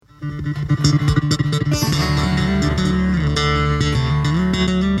Hi,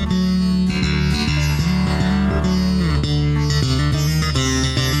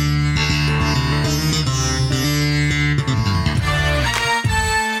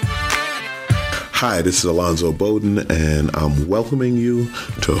 this is Alonzo Bowden, and I'm welcoming you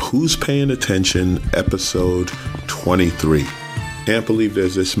to Who's Paying Attention, episode 23. Can't believe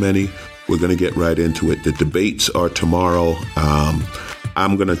there's this many. We're going to get right into it. The debates are tomorrow.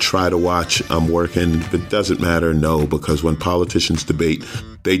 I'm going to try to watch. I'm working. If it doesn't matter, no, because when politicians debate,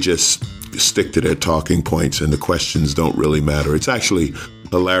 they just stick to their talking points and the questions don't really matter. It's actually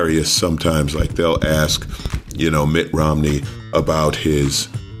hilarious sometimes. Like they'll ask, Mitt Romney about his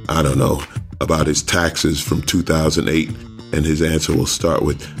taxes from 2008, and his answer will start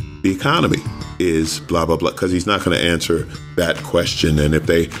with, the economy is blah, blah, blah, because he's not going to answer that question. And if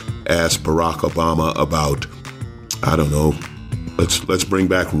they ask Barack Obama about, let's bring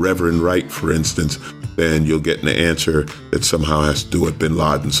back Reverend Wright, for instance, then you'll get an answer that somehow has to do with bin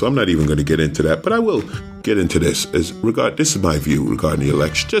Laden. So I'm not even going to get into that, but I will get into this. This is my view regarding the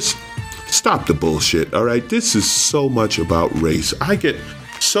election. Just stop the bullshit, all right? This is so much about race. I get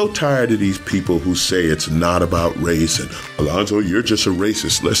so tired of these people who say it's not about race and, Alonzo, you're just a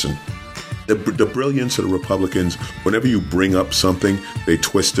racist. Listen, the brilliance of the Republicans, whenever you bring up something, they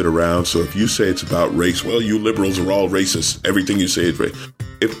twist it around. So if you say it's about race, well, you liberals are all racist. Everything you say is race.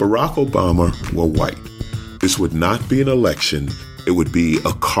 If Barack Obama were white, this would not be an election. It would be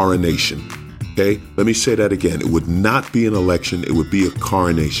a coronation. Okay? Let me say that again. It would not be an election. It would be a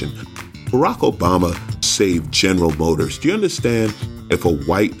coronation. Barack Obama saved General Motors. Do you understand? If a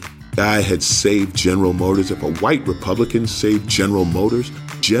white guy had saved General Motors, if a white Republican saved General Motors,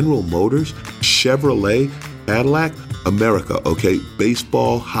 Chevrolet, Cadillac, America, okay?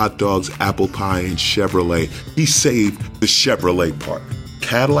 Baseball, hot dogs, apple pie, and Chevrolet. He saved the Chevrolet part.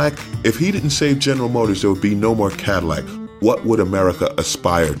 Cadillac, if he didn't save General Motors, there would be no more Cadillac. What would America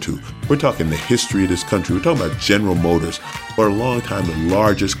aspire to? We're talking the history of this country. We're talking about General Motors, for a long time, the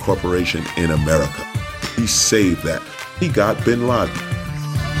largest corporation in America. He saved that. He got bin Laden.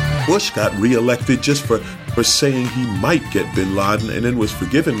 Bush got reelected just for saying he might get bin Laden, and then was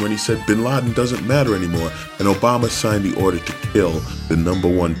forgiven when he said bin Laden doesn't matter anymore. And Obama signed the order to kill the number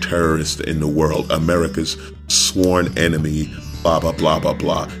one terrorist in the world, America's sworn enemy, blah, blah, blah, blah,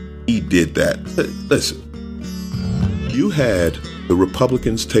 blah. He did that. Listen, you had the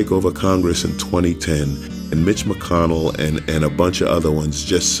Republicans take over Congress in 2010, and Mitch McConnell and a bunch of other ones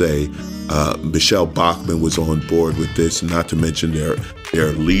just say, Michelle Bachmann was on board with this, not to mention their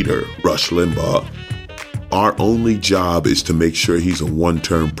leader, Rush Limbaugh. Our only job is to make sure he's a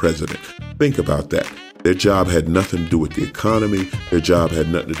one-term president. Think about that. Their job had nothing to do with the economy. Their job had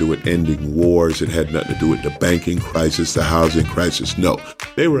nothing to do with ending wars. It had nothing to do with the banking crisis, the housing crisis. No,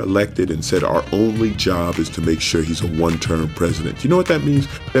 they were elected and said our only job is to make sure he's a one-term president. Do you know what that means?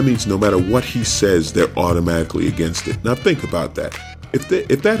 That means no matter what he says, they're automatically against it. Now think about that. If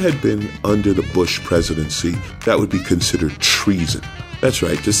that had been under the Bush presidency, that would be considered treason. That's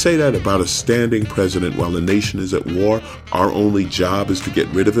right. To say that about a standing president while the nation is at war, our only job is to get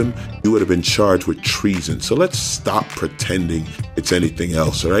rid of him, you would have been charged with treason. So let's stop pretending it's anything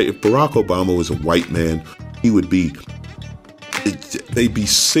else, all right? If Barack Obama was a white man, they'd be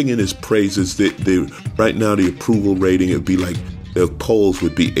singing his praises. Right now, the approval rating, it would be like, the polls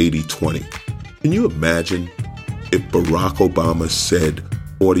would be 80-20. Can you imagine if Barack Obama said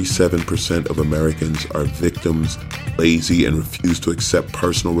 47% of Americans are victims, lazy, and refuse to accept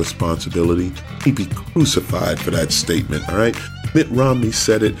personal responsibility? He'd be crucified for that statement, all right? Mitt Romney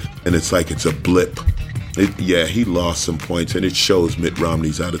said it, and it's like it's a blip. He lost some points, and it shows Mitt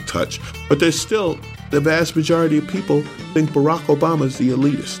Romney's out of touch. But there's still, the vast majority of people think Barack Obama's the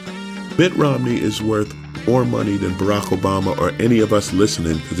elitist. Mitt Romney is worth more money than Barack Obama or any of us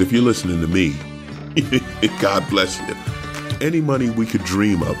listening, because if you're listening to me, God bless you. Any money we could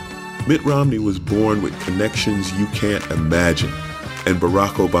dream of. Mitt Romney was born with connections you can't imagine. And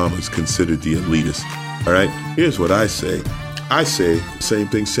Barack Obama is considered the elitist. All right? Here's what I say. I say the same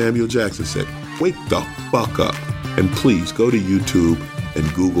thing Samuel Jackson said. Wake the fuck up. And please go to YouTube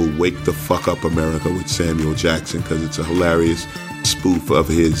and Google Wake the Fuck Up America with Samuel Jackson, because it's a hilarious spoof of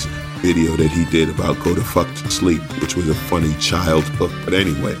his video that he did about Go to Fuck to Sleep, which was a funny child's book. But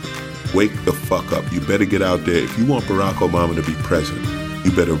anyway, wake the fuck up. You better get out there. If you want Barack Obama to be president,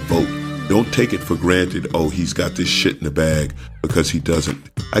 you better vote. Don't take it for granted, oh, he's got this shit in the bag, because he doesn't.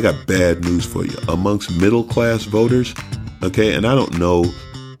 I got bad news for you. Amongst middle-class voters, okay, and I don't know,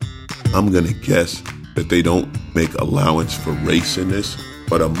 I'm going to guess that they don't make allowance for race in this,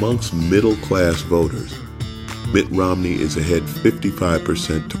 but amongst middle-class voters, Mitt Romney is ahead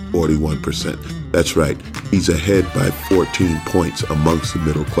 55% to 41%. That's right. He's ahead by 14 points amongst the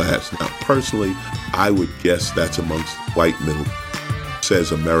middle class. Now, personally, I would guess that's amongst white middle.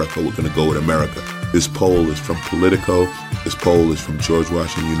 Says America, we're going to go with America. This poll is from Politico. This poll is from George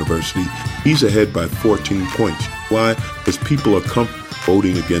Washington University. He's ahead by 14 points. Why? Because people are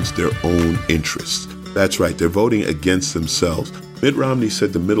voting against their own interests. That's right. They're voting against themselves. Mitt Romney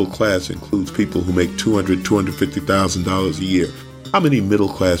said the middle class includes people who make $200,000, $250,000 a year. How many middle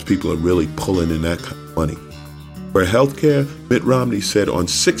class people are really pulling in that kind of money? For healthcare, Mitt Romney said on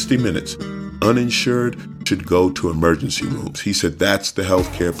 60 Minutes, uninsured should go to emergency rooms. He said that's the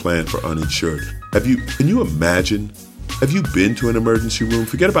healthcare plan for uninsured. Can you imagine? Have you been to an emergency room?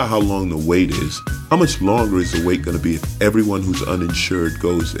 Forget about how long the wait is. How much longer is the wait going to be if everyone who's uninsured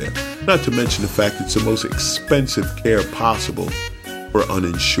goes there? Not to mention the fact it's the most expensive care possible for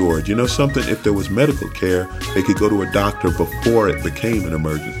uninsured. You know something? If there was medical care, they could go to a doctor before it became an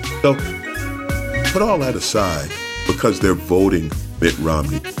emergency. So put all that aside because they're voting Mitt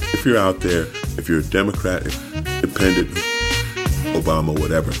Romney. If you're out there, if you're a Democrat, independent, Obama,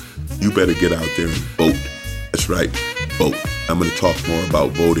 whatever, you better get out there and vote. That's right, vote. I'm going to talk more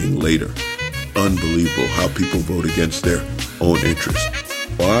about voting later. Unbelievable how people vote against their own interests.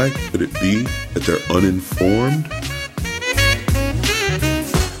 Why? Could it be that they're uninformed?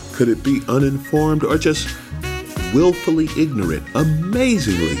 Could it be uninformed or just willfully ignorant?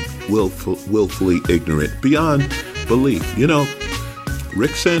 Amazingly willfully ignorant, beyond belief. You know,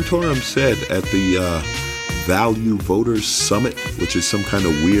 Rick Santorum said at the Value Voters Summit, which is some kind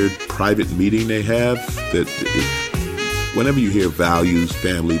of weird private meeting they have, that whenever you hear values,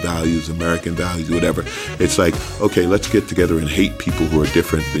 family values, American values, whatever, it's like, okay, let's get together and hate people who are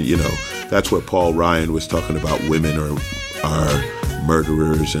different. You know, that's what Paul Ryan was talking about. Women are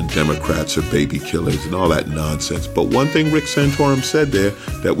murderers and Democrats are baby killers and all that nonsense. But one thing Rick Santorum said there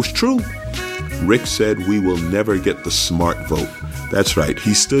that was true. Rick said we will never get the smart vote. That's right.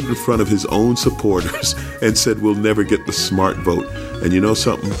 He stood in front of his own supporters and said we'll never get the smart vote. And you know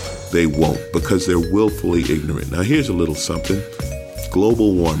something? They won't, because they're willfully ignorant. Now, here's a little something.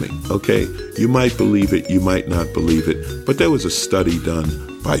 Global warming. Okay, you might believe it, you might not believe it, but there was a study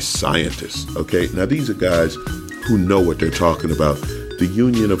done by scientists. Okay, now these are guys who know what they're talking about. The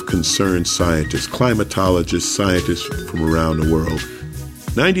Union of Concerned Scientists, climatologists, scientists from around the world.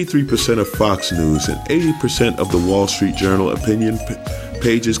 93% of Fox News and 80% of the Wall Street Journal opinion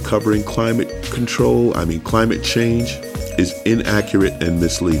pages covering climate change is inaccurate and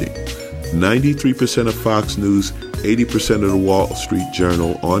misleading. 93% of Fox News, 80% of the Wall Street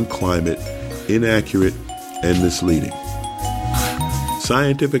Journal on climate, inaccurate and misleading.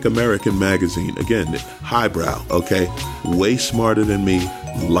 Scientific American magazine, again, highbrow, okay? Way smarter than me,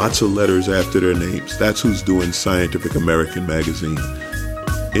 lots of letters after their names. That's who's doing Scientific American magazine.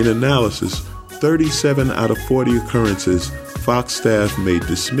 In analysis, 37 out of 40 occurrences, Fox staff made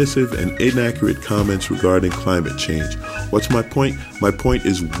dismissive and inaccurate comments regarding climate change. What's my point? My point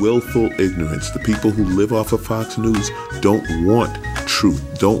is willful ignorance. The people who live off of Fox News don't want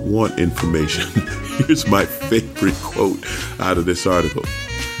truth, don't want information. Here's my favorite quote out of this article.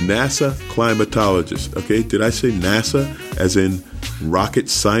 NASA climatologist, okay, did I say NASA as in rocket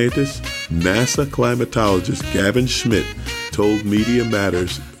scientist? NASA climatologist Gavin Schmidt told Media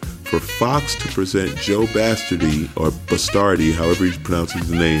Matters for Fox to present Joe Bastardi, however he pronounces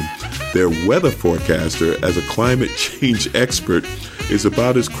the name, their weather forecaster as a climate change expert is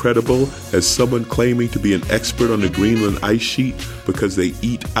about as credible as someone claiming to be an expert on the Greenland ice sheet because they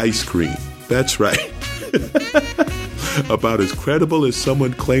eat ice cream. That's right. About as credible as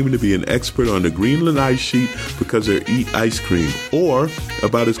someone claiming to be an expert on the Greenland ice sheet because they eat ice cream. Or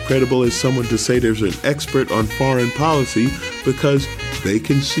about as credible as someone to say there's an expert on foreign policy because they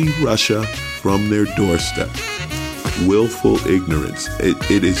can see Russia from their doorstep. Willful ignorance.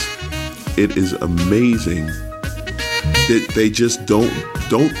 It is amazing that they just don't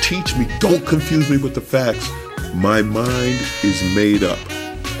teach me, don't confuse me with the facts. My mind is made up.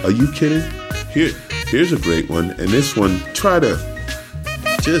 Are you kidding? Here's a great one, and this one, try to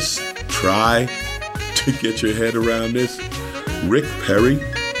get your head around this. Rick Perry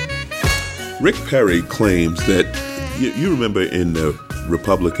claims that, you remember in the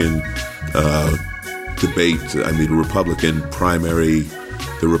Republican debate, the Republican primary,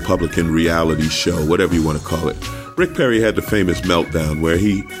 the Republican reality show, whatever you want to call it, Rick Perry had the famous meltdown where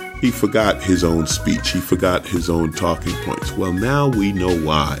he forgot his own speech. He forgot his own talking points. Well, now we know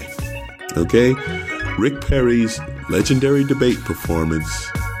why. Okay? Rick Perry's legendary debate performance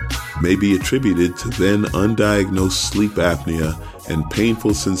may be attributed to then undiagnosed sleep apnea and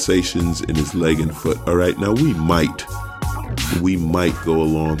painful sensations in his leg and foot. All right, now we might go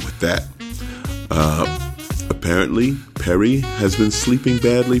along with that. Apparently, Perry has been sleeping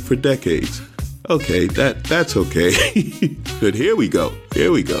badly for decades. Okay, that's okay. But here we go.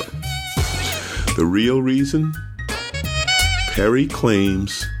 The real reason? Perry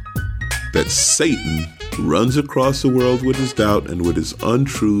claims that Satan runs across the world with his doubt and with his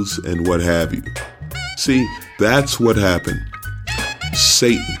untruths and what have you. See, that's what happened.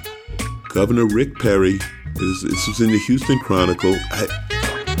 Satan. Governor Rick Perry, this was in the Houston Chronicle.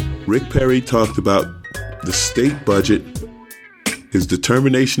 Rick Perry talked about the state budget, his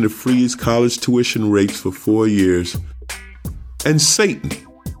determination to freeze college tuition rates for 4 years, and Satan.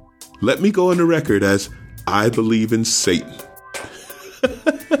 Let me go on the record as I believe in Satan.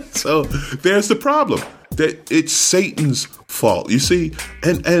 So there's the problem, that it's Satan's fault, you see,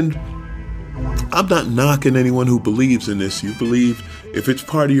 and I'm not knocking anyone who believes in this. You believe if it's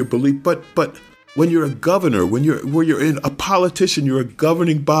part of your belief, but when you're a governor, when you're in a politician, you're a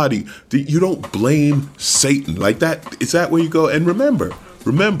governing body, you don't blame Satan like that. Is that where you go? And remember,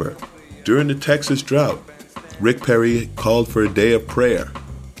 during the Texas drought, Rick Perry called for a day of prayer.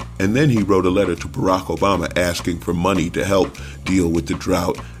 And then he wrote a letter to Barack Obama asking for money to help deal with the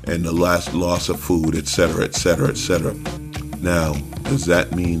drought and the loss of food, et cetera, et cetera, et cetera. Now, does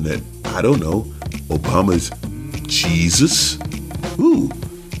that mean that, I don't know, Obama's Jesus? Ooh,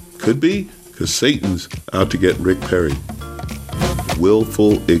 could be, because Satan's out to get Rick Perry.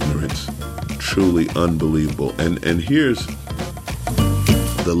 Willful ignorance. Truly unbelievable. And here's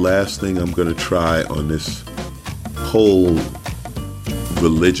the last thing I'm going to try on this whole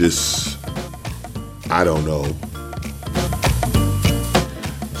religious, I don't know.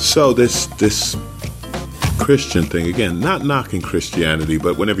 So this Christian thing, again, not knocking Christianity,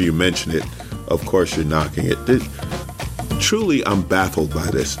 but whenever you mention it, of course you're knocking it. Truly, I'm baffled by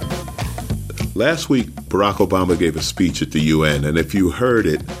this. Last week, Barack Obama gave a speech at the UN, and if you heard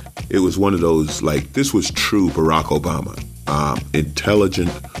it, it was one of those, like, this was true Barack Obama.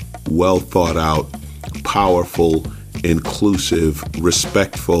 Intelligent, well thought out, powerful, inclusive,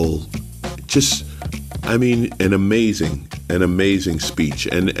 respectful, just, I mean, an amazing speech.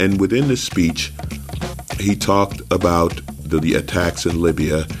 And within the speech, he talked about the attacks in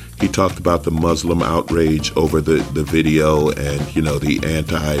Libya. He talked about the Muslim outrage over the video and, you know, the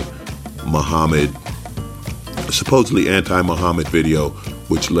supposedly anti-Muhammad video,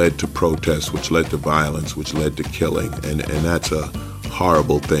 which led to protests, which led to violence, which led to killing. And that's a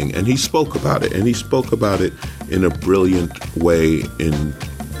horrible thing. And he spoke about it. And he spoke about it in a brilliant way.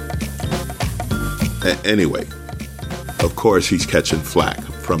 Anyway, of course, he's catching flack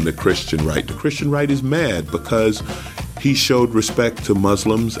from the Christian right. The Christian right is mad because he showed respect to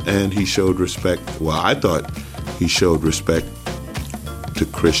Muslims and he showed respect, well, I thought he showed respect to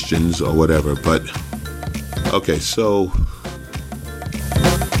Christians or whatever. But, okay, so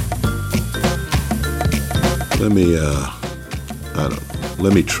let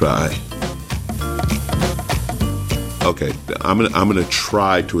me try. Okay, I'm gonna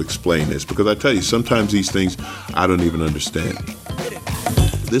try to explain this because I tell you, sometimes these things I don't even understand.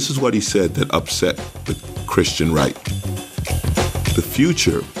 This is what he said that upset the Christian right. The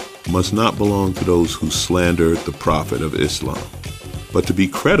future must not belong to those who slander the Prophet of Islam. But to be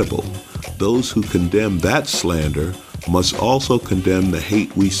credible, those who condemn that slander must also condemn the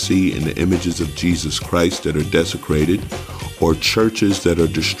hate we see in the images of Jesus Christ that are desecrated, or churches that are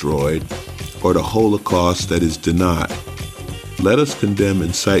destroyed, or the Holocaust that is denied. Let us condemn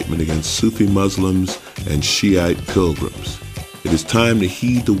incitement against Sufi Muslims and Shiite pilgrims. It is time to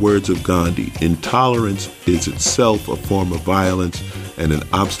heed the words of Gandhi. Intolerance is itself a form of violence and an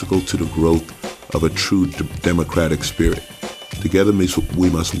obstacle to the growth of a true democratic spirit. Together we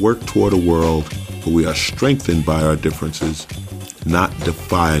must work toward a world where we are strengthened by our differences, not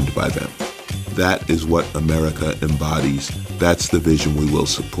defined by them. That is what America embodies. That's the vision we will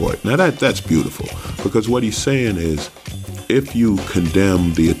support. Now that's beautiful, because what he's saying is, if you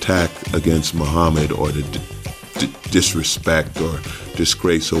condemn the attack against Muhammad or the disrespect or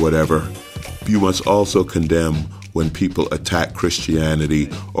disgrace or whatever, you must also condemn when people attack Christianity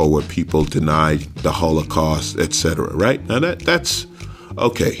or where people deny the Holocaust, etc. Right? Now that's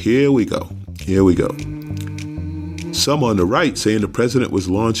okay. Here we go. Some on the right saying the president was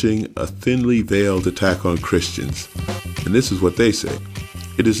launching a thinly veiled attack on Christians. And this is what they say.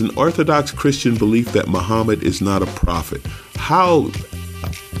 It is an Orthodox Christian belief that Muhammad is not a prophet. How?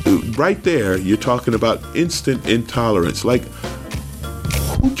 Right there, you're talking about instant intolerance. Like,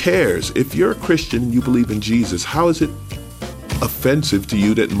 who cares? If you're a Christian and you believe in Jesus, how is it offensive to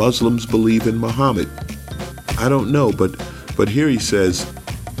you that Muslims believe in Muhammad? I don't know, but But here he says,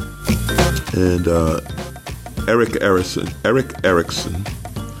 and Eric Erickson,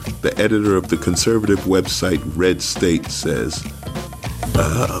 the editor of the conservative website Red State, says,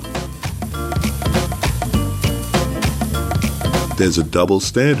 there's a double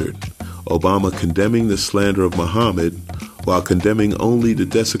standard. Obama condemning the slander of Muhammad while condemning only the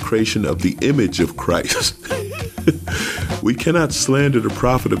desecration of the image of Christ. We cannot slander the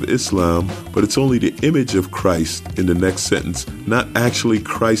prophet of Islam, but it's only the image of Christ in the next sentence, not actually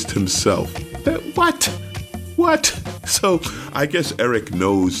Christ himself. What? So I guess Eric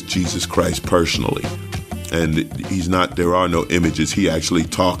knows Jesus Christ personally, and there are no images. He actually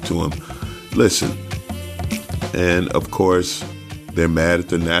talked to him. Listen, and of course, they're mad at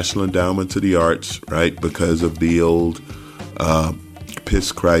the National Endowment of the Arts, right? Because of the old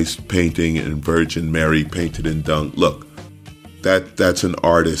Piss Christ painting and Virgin Mary painted in dung. Look, that's an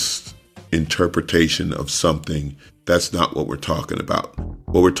artist's interpretation of something. That's not what we're talking about.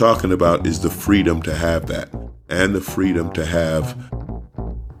 What we're talking about is the freedom to have that, and the freedom to have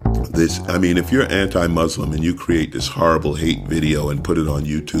this. I mean, if you're anti-Muslim and you create this horrible hate video and put it on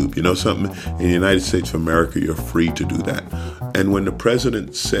YouTube, you know something? In the United States of America, you're free to do that. And when the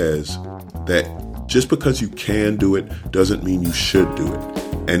president says that just because you can do it doesn't mean you should do it.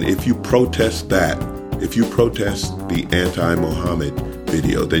 And if you protest that, if you protest the anti-Muhammad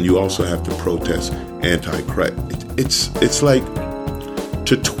video, then you also have to protest anti-Christ. It's like,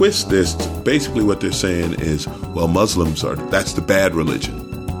 to twist this, basically what they're saying is, well, Muslims that's the bad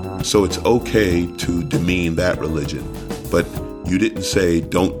religion. So it's okay to demean that religion. But you didn't say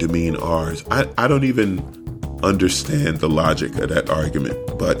don't demean ours. I don't even understand the logic of that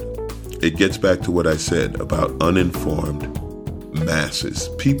argument, but it gets back to what I said about uninformed masses.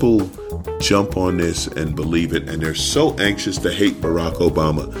 People jump on this and believe it, and they're so anxious to hate Barack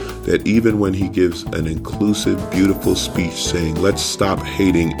Obama that even when he gives an inclusive, beautiful speech saying, let's stop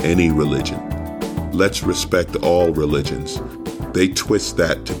hating any religion, let's respect all religions, they twist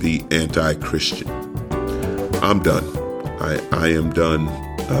that to be anti-Christian. I'm done. I am done.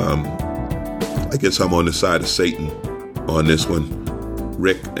 I guess I'm on the side of Satan on this one.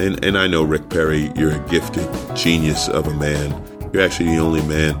 Rick, and I know Rick Perry, you're a gifted genius of a man. You're actually the only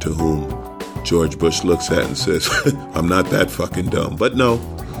man to whom George Bush looks at and says, I'm not that fucking dumb. But no,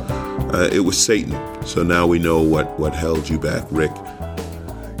 it was Satan. So now we know what held you back, Rick.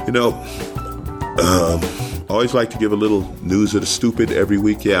 You know, I always like to give a little news of the stupid every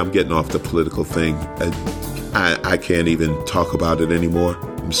week. Yeah, I'm getting off the political thing. I can't even talk about it anymore.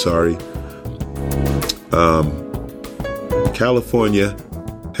 I'm sorry. California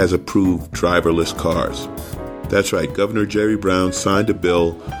has approved driverless cars. That's right. Governor Jerry Brown signed a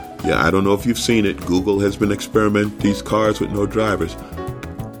bill. Yeah, I don't know if you've seen it. Google has been experimenting these cars with no drivers.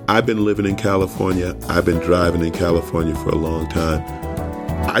 I've been living in California. I've been driving in California for a long time.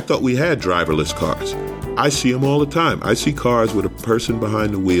 I thought we had driverless cars. I see them all the time. I see cars with a person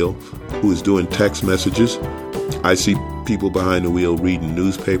behind the wheel who is doing text messages. I see people behind the wheel reading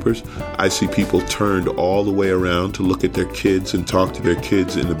newspapers. I see people turned all the way around to look at their kids and talk to their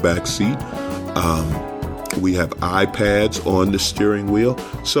kids in the back seat. We have iPads on the steering wheel.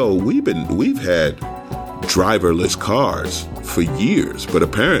 So we've had driverless cars for years, but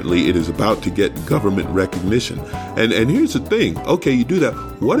apparently it is about to get government recognition. And here's the thing. Okay, you do that.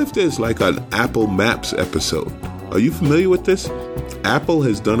 What if there's like an Apple Maps episode? Are you familiar with this? Apple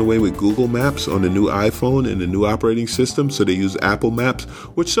has done away with Google Maps on the new iPhone and the new operating system, so they use Apple Maps,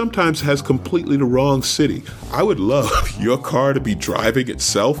 which sometimes has completely the wrong city. I would love your car to be driving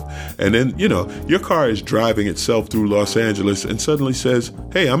itself, and then, your car is driving itself through Los Angeles and suddenly says,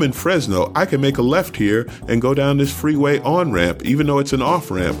 hey, I'm in Fresno. I can make a left here and go down this freeway on-ramp, even though it's an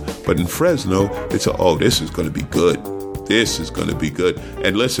off-ramp. But in Fresno, this is going to be good. This is going to be good.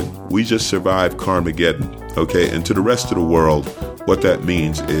 And listen, we just survived Carmageddon, okay? And to the rest of the world, what that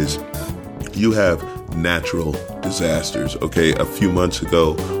means is you have natural disasters, okay? A few months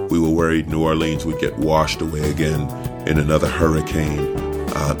ago, we were worried New Orleans would get washed away again in another hurricane.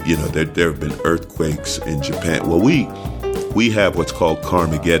 There have been earthquakes in Japan. Well, we have what's called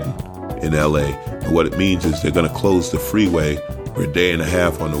Carmageddon in LA. And what it means is they're going to close the freeway for a day and a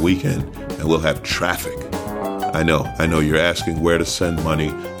half on the weekend, and we'll have traffic. I know you're asking where to send money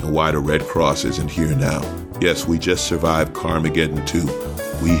and why the Red Cross isn't here now. Yes, we just survived Carmageddon too.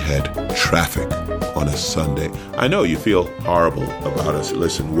 We had traffic on a Sunday. I know you feel horrible about us.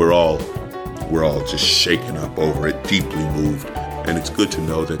 Listen, we're all just shaken up over it, deeply moved. And it's good to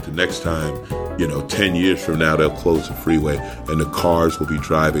know that the next time, 10 years from now, they'll close the freeway and the cars will be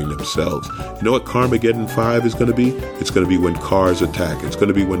driving themselves. You know what Carmageddon 5 is going to be? It's going to be when cars attack. It's going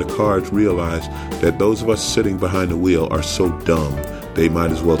to be when the cars realize that those of us sitting behind the wheel are so dumb, they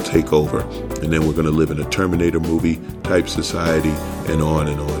might as well take over. And then we're going to live in a Terminator movie type society and on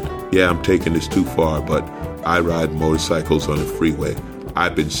and on. Yeah, I'm taking this too far, but I ride motorcycles on the freeway.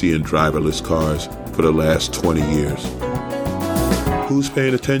 I've been seeing driverless cars for the last 20 years. Who's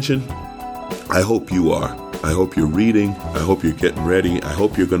paying attention? I hope you are. I hope you're reading. I hope you're getting ready. I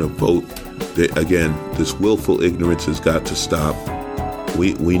hope you're going to vote. Again, this willful ignorance has got to stop.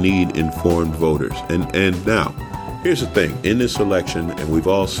 We need informed voters. And now, here's the thing. In this election, and we've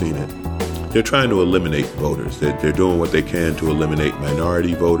all seen it, they're trying to eliminate voters. They're doing what they can to eliminate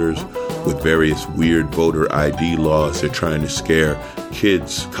minority voters with various weird voter ID laws. They're trying to scare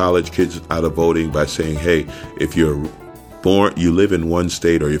kids, college kids, out of voting by saying, hey, if you're you live in one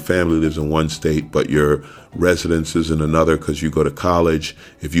state or your family lives in one state, but your residence is in another because you go to college.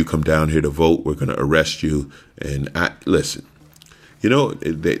 If you come down here to vote, we're going to arrest you. And listen,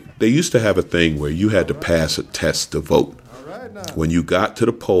 they used to have a thing where you had to pass a test to vote. When you got to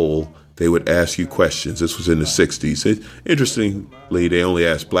the poll, they would ask you questions. This was in the 60s. Interestingly, they only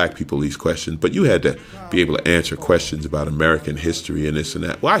asked black people these questions, but you had to be able to answer questions about American history and this and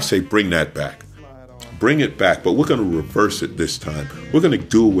that. Well, I say bring that back. Bring it back, but we're going to reverse it this time. We're going to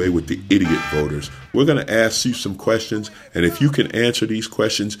do away with the idiot voters. We're going to ask you some questions, and if you can answer these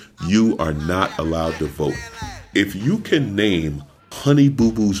questions, you are not allowed to vote. If you can name Honey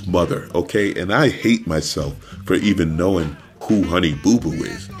Boo Boo's mother, okay, and I hate myself for even knowing who Honey Boo Boo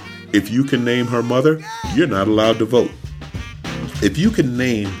is. If you can name her mother, you're not allowed to vote. If you can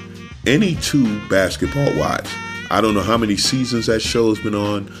name any two basketball wives, I don't know how many seasons that show's been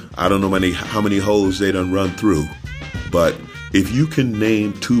on. I don't know how many hoes they done run through. But if you can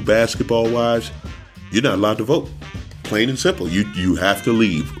name two basketball wives, you're not allowed to vote. Plain and simple. You have to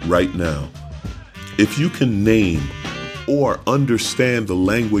leave right now. If you can name or understand the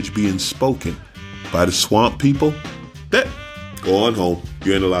language being spoken by the swamp people, then go on home.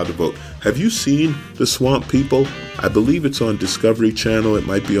 You ain't allowed to vote. Have you seen the swamp people? I believe it's on Discovery Channel. It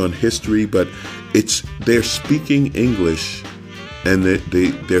might be on History, but they're speaking English and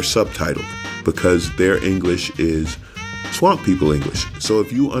they're subtitled because their English is swamp people English. So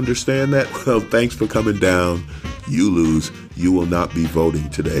if you understand that, well, thanks for coming down. You lose. You will not be voting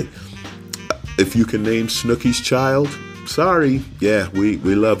today. If you can name Snooki's child, sorry. Yeah, we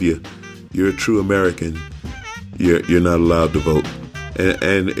love you. You're a true American. You're not allowed to vote.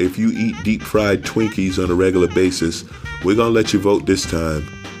 And if you eat deep fried Twinkies on a regular basis, we're going to let you vote this time.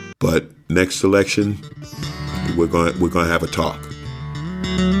 But next election, we're going to have a talk.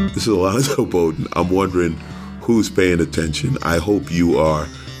 This is Alonzo Bowden. I'm wondering who's paying attention. I hope you are.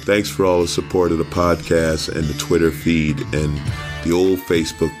 Thanks for all the support of the podcast and the Twitter feed and the old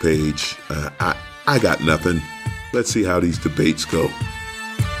Facebook page. I got nothing. Let's see how these debates go.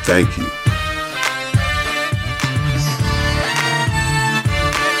 Thank you.